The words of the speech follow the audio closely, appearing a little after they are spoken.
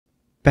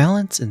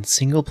Balance in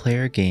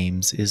single-player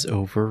games is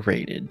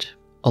overrated.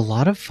 A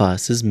lot of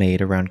fuss is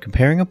made around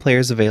comparing a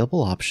player's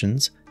available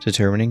options,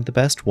 determining the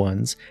best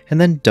ones,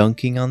 and then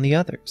dunking on the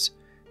others.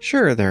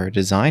 Sure, there are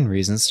design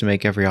reasons to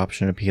make every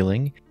option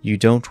appealing. You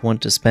don't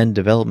want to spend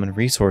development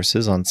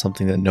resources on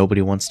something that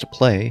nobody wants to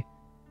play,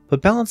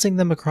 but balancing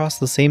them across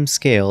the same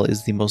scale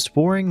is the most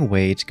boring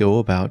way to go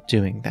about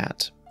doing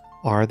that.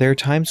 Are there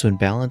times when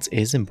balance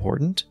is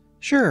important?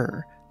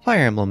 Sure.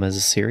 Fire Emblem as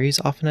a series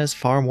often has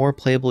far more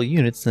playable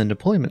units than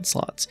deployment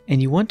slots, and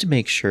you want to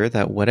make sure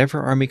that whatever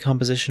army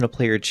composition a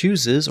player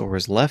chooses or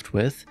is left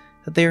with,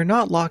 that they are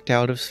not locked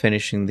out of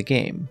finishing the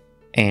game.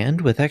 And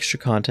with extra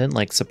content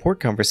like support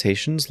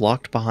conversations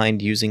locked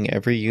behind using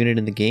every unit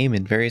in the game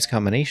in various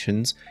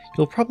combinations,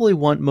 you'll probably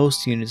want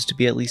most units to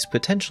be at least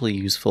potentially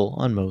useful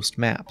on most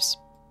maps.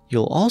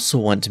 You'll also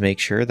want to make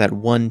sure that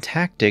one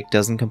tactic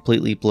doesn't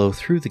completely blow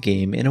through the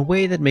game in a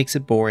way that makes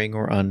it boring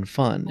or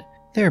unfun.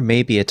 There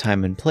may be a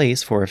time and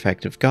place for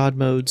effective god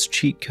modes,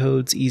 cheat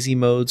codes, easy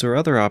modes, or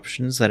other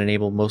options that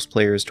enable most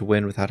players to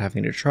win without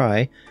having to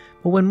try,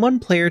 but when one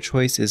player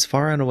choice is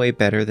far and away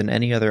better than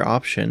any other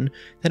option,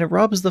 then it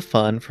robs the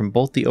fun from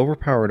both the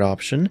overpowered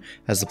option,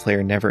 as the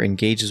player never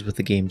engages with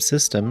the game's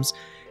systems,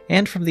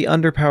 and from the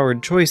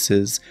underpowered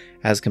choices,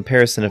 as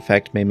comparison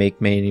effect may make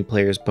many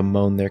players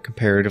bemoan their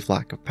comparative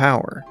lack of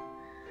power.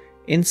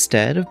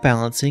 Instead of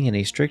balancing in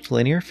a strict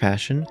linear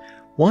fashion,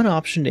 one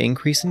option to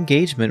increase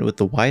engagement with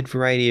the wide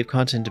variety of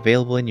content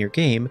available in your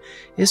game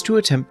is to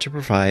attempt to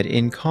provide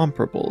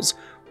incomparables,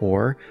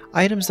 or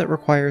items that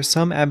require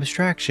some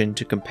abstraction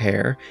to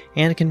compare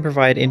and can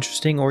provide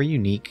interesting or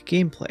unique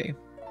gameplay.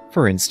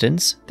 For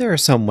instance, there are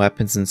some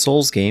weapons in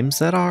Souls games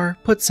that are,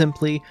 put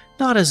simply,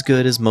 not as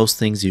good as most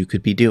things you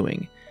could be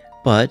doing,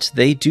 but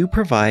they do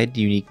provide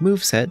unique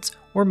movesets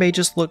or may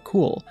just look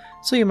cool,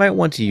 so you might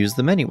want to use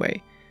them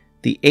anyway.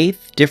 The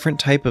 8th different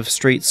type of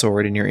straight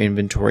sword in your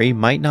inventory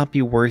might not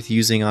be worth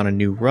using on a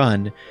new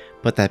run,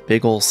 but that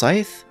big ol'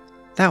 scythe?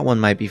 That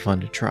one might be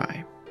fun to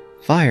try.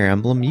 Fire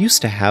Emblem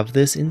used to have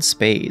this in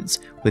spades,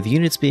 with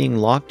units being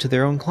locked to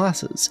their own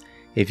classes.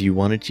 If you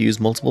wanted to use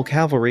multiple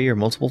cavalry or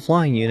multiple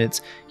flying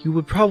units, you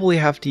would probably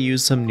have to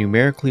use some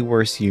numerically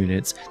worse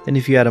units than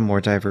if you had a more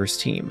diverse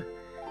team.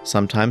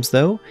 Sometimes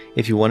though,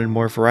 if you wanted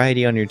more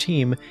variety on your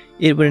team,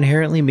 it would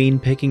inherently mean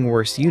picking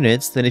worse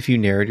units than if you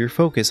narrowed your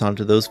focus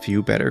onto those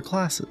few better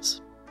classes.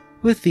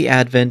 With the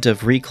advent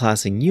of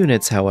reclassing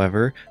units,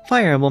 however,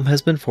 Fire Emblem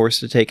has been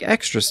forced to take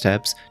extra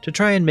steps to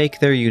try and make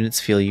their units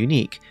feel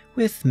unique,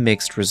 with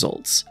mixed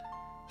results.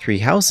 Three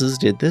Houses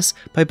did this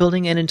by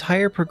building an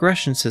entire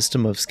progression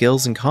system of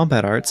skills and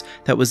combat arts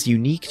that was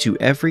unique to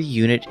every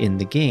unit in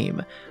the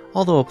game,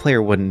 although a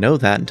player wouldn't know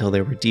that until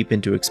they were deep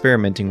into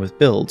experimenting with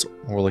builds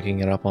or looking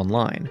it up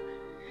online.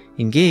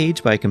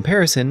 Engage, by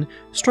comparison,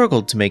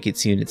 struggled to make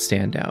its units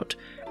stand out,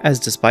 as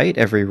despite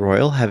every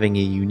royal having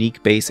a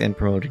unique base and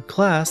promoted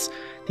class,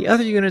 the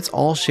other units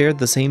all shared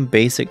the same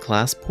basic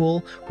class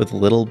pool with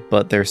little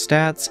but their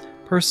stats,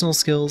 personal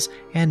skills,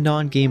 and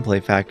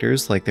non-gameplay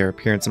factors like their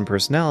appearance and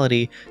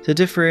personality to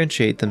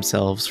differentiate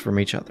themselves from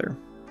each other.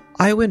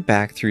 I went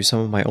back through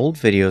some of my old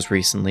videos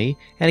recently,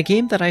 and a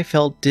game that I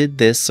felt did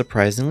this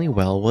surprisingly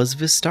well was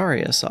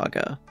Vystaria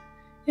Saga.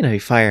 In a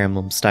Fire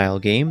Emblem style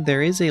game,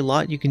 there is a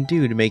lot you can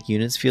do to make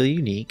units feel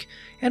unique,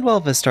 and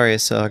while Vystaria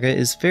Saga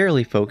is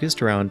fairly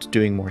focused around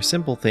doing more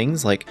simple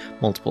things like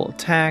multiple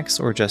attacks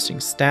or adjusting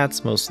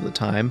stats most of the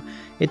time,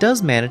 it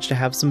does manage to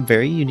have some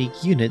very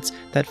unique units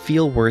that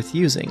feel worth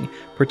using,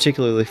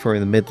 particularly for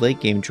the mid-late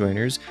game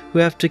joiners who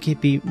have to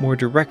compete more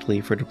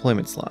directly for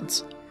deployment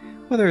slots.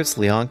 Whether it's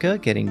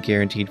Leonka getting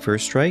guaranteed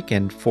first strike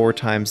and 4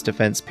 times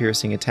defense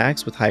piercing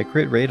attacks with high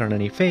crit rate on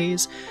any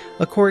phase,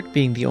 a Court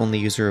being the only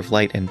user of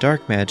light and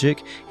dark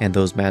magic, and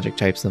those magic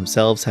types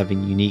themselves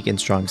having unique and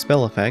strong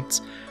spell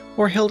effects,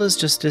 or Hilda's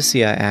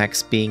Justicia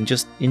axe being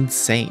just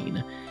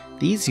insane.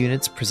 These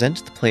units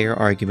present the player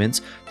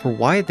arguments for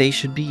why they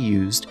should be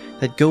used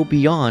that go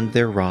beyond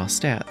their raw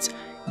stats,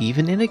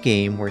 even in a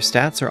game where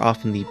stats are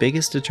often the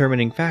biggest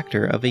determining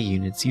factor of a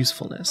unit's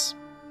usefulness.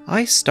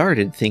 I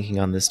started thinking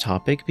on this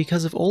topic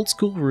because of old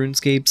school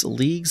RuneScape's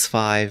Leagues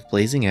 5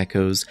 Blazing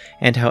Echoes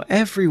and how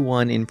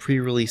everyone in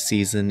pre-release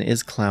season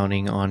is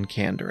clowning on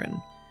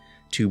Kandarin.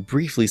 To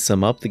briefly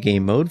sum up the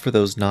game mode for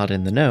those not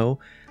in the know,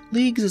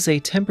 Leagues is a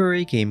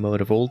temporary game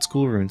mode of old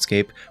school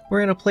RuneScape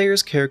wherein a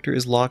player's character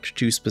is locked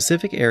to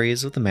specific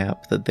areas of the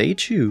map that they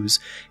choose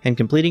and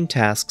completing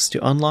tasks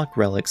to unlock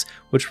relics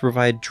which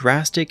provide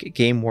drastic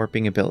game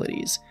warping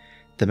abilities.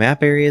 The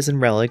map areas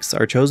and relics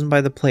are chosen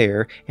by the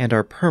player and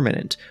are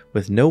permanent,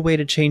 with no way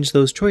to change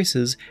those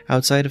choices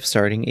outside of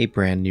starting a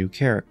brand new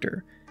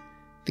character.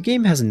 The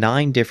game has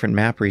 9 different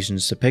map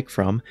regions to pick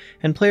from,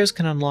 and players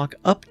can unlock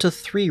up to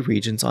 3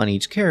 regions on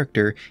each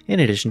character in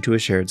addition to a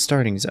shared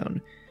starting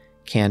zone.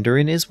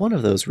 Kandarin is one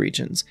of those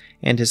regions,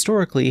 and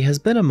historically has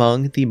been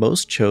among the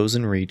most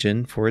chosen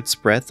region for its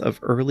breadth of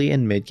early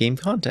and mid-game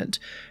content,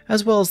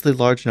 as well as the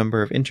large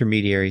number of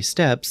intermediary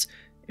steps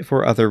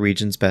for other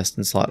regions' best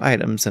in slot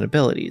items and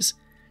abilities.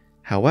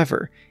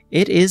 However,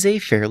 It is a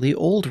fairly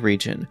old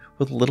region,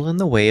 with little in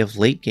the way of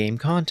late-game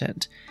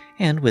content,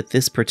 and with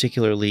this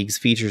particular league's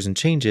features and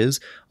changes,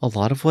 a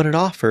lot of what it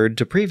offered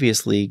to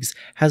previous leagues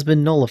has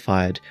been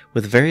nullified,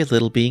 with very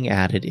little being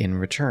added in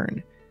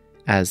return.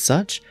 As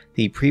such,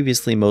 the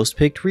previously most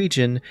picked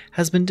region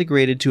has been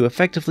degraded to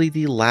effectively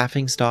the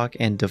laughingstock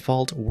and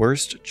default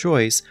worst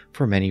choice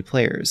for many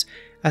players,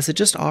 as it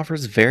just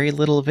offers very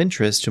little of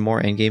interest to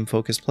more endgame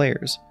focused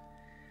players.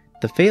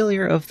 The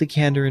failure of the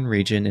Kandarin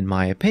region, in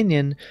my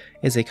opinion,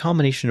 is a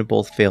combination of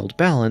both failed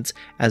balance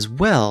as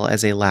well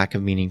as a lack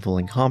of meaningful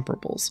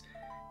incomparables.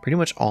 Pretty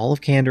much all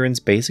of Kandarin's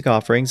basic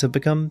offerings have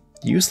become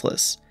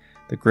useless.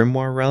 The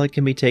Grimoire Relic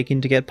can be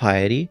taken to get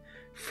piety,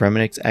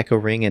 Fremennik's Echo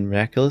Ring and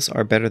Necklace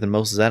are better than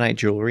most Zenyte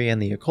jewelry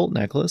and the Occult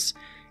Necklace,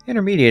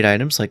 intermediate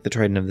items like the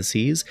Trident of the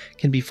Seas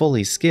can be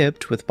fully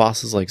skipped, with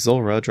bosses like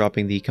Zulrah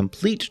dropping the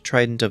complete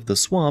Trident of the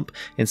Swamp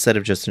instead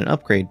of just an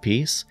upgrade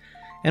piece,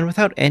 and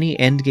without any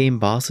endgame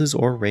bosses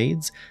or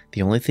raids,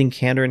 the only thing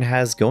Kandarin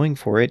has going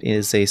for it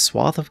is a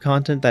swath of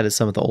content that is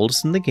some of the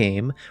oldest in the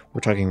game,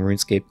 we're talking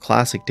RuneScape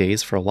Classic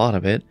days for a lot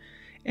of it,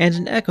 and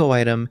an echo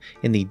item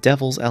in the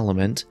Devil's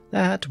Element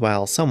that,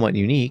 while somewhat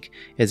unique,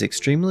 is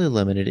extremely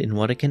limited in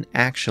what it can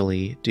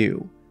actually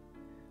do.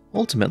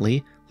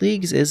 Ultimately,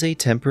 Leagues is a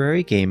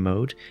temporary game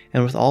mode,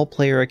 and with all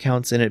player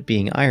accounts in it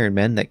being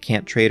Ironmen that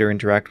can't trade or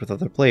interact with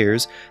other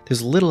players,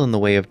 there's little in the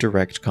way of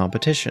direct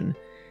competition.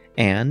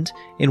 And,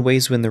 in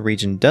ways when the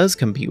region does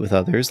compete with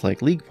others,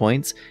 like League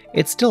points,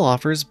 it still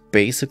offers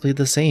basically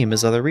the same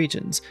as other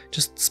regions,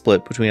 just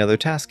split between other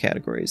task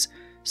categories.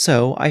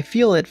 So, I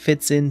feel it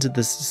fits into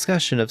this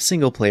discussion of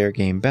single-player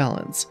game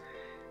balance.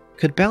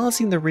 Could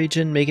balancing the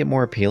region make it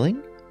more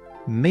appealing?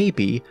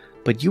 Maybe,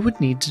 but you would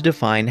need to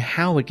define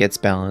how it gets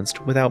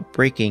balanced without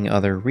breaking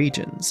other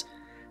regions.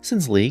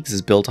 Since Leagues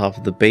is built off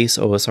of the base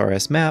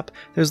OSRS map,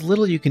 there's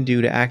little you can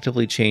do to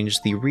actively change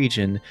the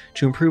region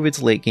to improve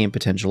its late-game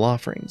potential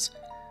offerings.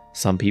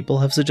 Some people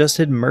have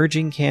suggested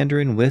merging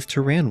Kandarin with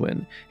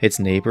Turanwin, its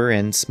neighbor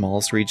and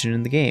smallest region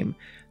in the game,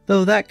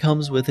 though that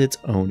comes with its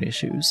own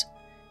issues.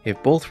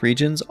 If both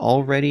regions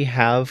already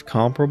have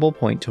comparable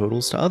point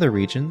totals to other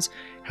regions,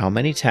 how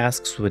many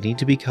tasks would need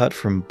to be cut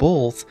from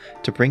both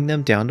to bring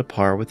them down to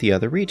par with the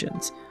other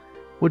regions?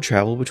 Would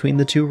travel between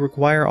the two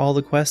require all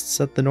the quests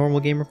that the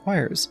normal game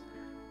requires?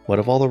 What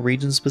of all the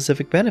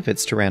region-specific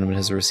benefits Turanwin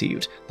has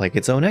received, like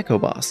its own Echo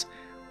Boss?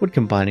 Would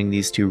combining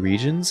these two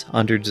regions,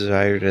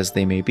 under-desired as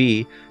they may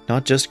be,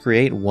 not just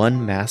create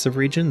one massive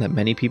region that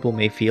many people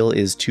may feel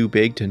is too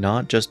big to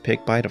not just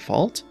pick by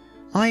default?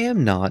 I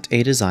am not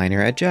a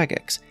designer at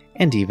Jagex,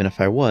 and even if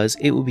I was,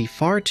 it would be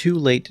far too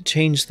late to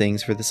change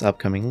things for this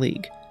upcoming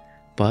league.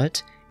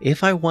 But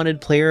if I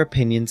wanted player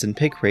opinions and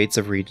pick rates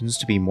of regions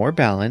to be more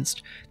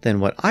balanced,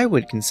 then what I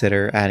would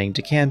consider adding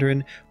to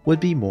Kandarin would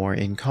be more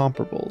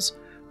incomparables,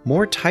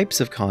 more types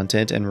of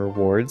content and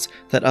rewards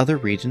that other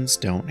regions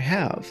don't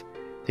have.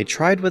 They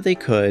tried what they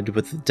could,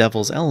 with the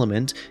Devil's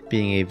Element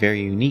being a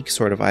very unique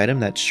sort of item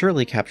that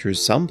surely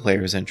captures some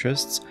players'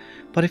 interests,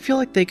 but I feel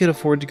like they could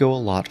afford to go a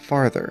lot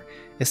farther,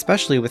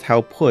 especially with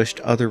how pushed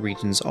other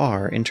regions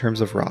are in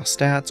terms of raw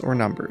stats or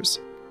numbers.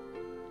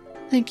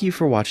 Thank you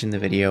for watching the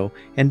video,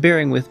 and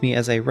bearing with me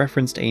as I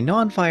referenced a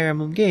non-Fire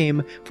Emblem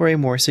game for a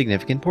more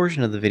significant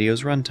portion of the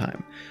video's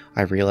runtime.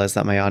 I realize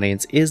that my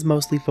audience is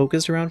mostly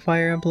focused around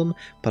Fire Emblem,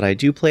 but I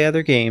do play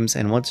other games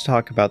and want to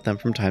talk about them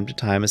from time to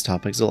time as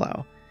topics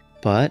allow.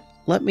 But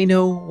let me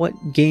know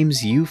what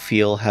games you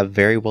feel have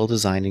very well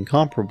designed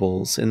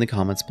incomparables in the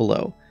comments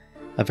below.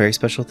 A very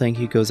special thank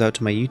you goes out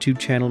to my YouTube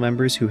channel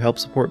members who help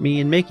support me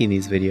in making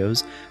these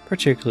videos,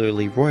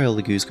 particularly Royal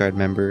Lagoosguard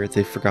member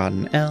The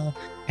Forgotten L,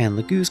 and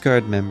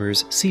Lagoosguard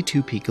members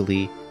C2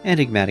 Pikali,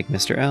 Enigmatic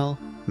Mr. L,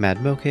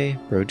 Mad Moke,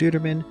 Bro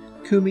Duderman,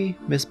 Kumi,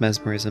 Miss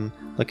Mesmerism,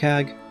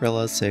 Lakag,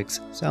 Rella6,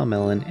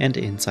 Salmelon, and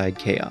Inside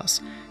Chaos.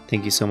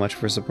 Thank you so much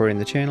for supporting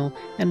the channel,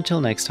 and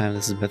until next time,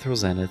 this is Mithril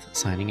Zenith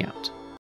signing out.